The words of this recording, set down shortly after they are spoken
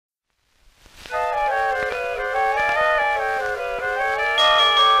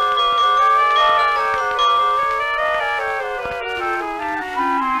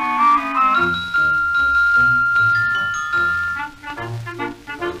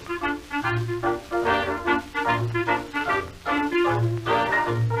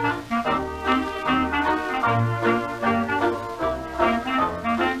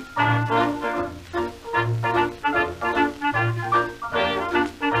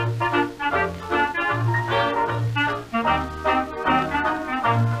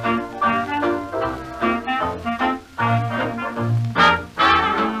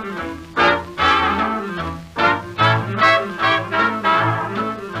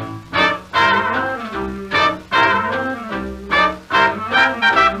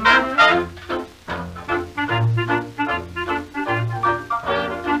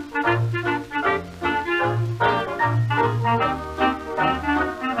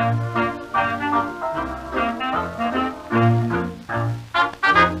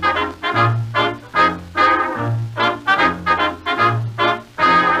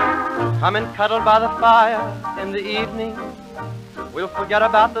Come and cuddle by the fire in the evening. We'll forget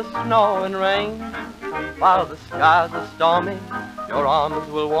about the snow and rain. While the skies are stormy, your arms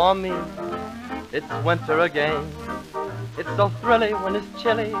will warm me. It's winter again. It's so thrilling when it's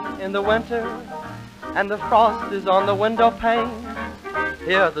chilly in the winter, and the frost is on the window pane.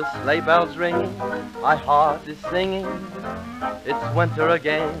 Hear the sleigh bells ringing, my heart is singing. It's winter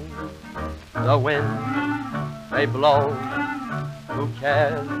again. The wind may blow, who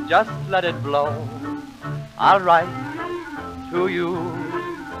cares, just let it blow. I'll write to you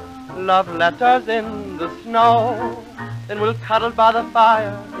love letters in the snow. Then we'll cuddle by the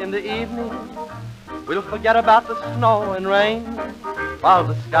fire in the evening. We'll forget about the snow and rain. While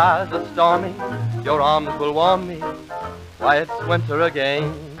the skies are stormy, your arms will warm me. Why, it's winter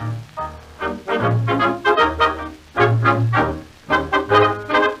again.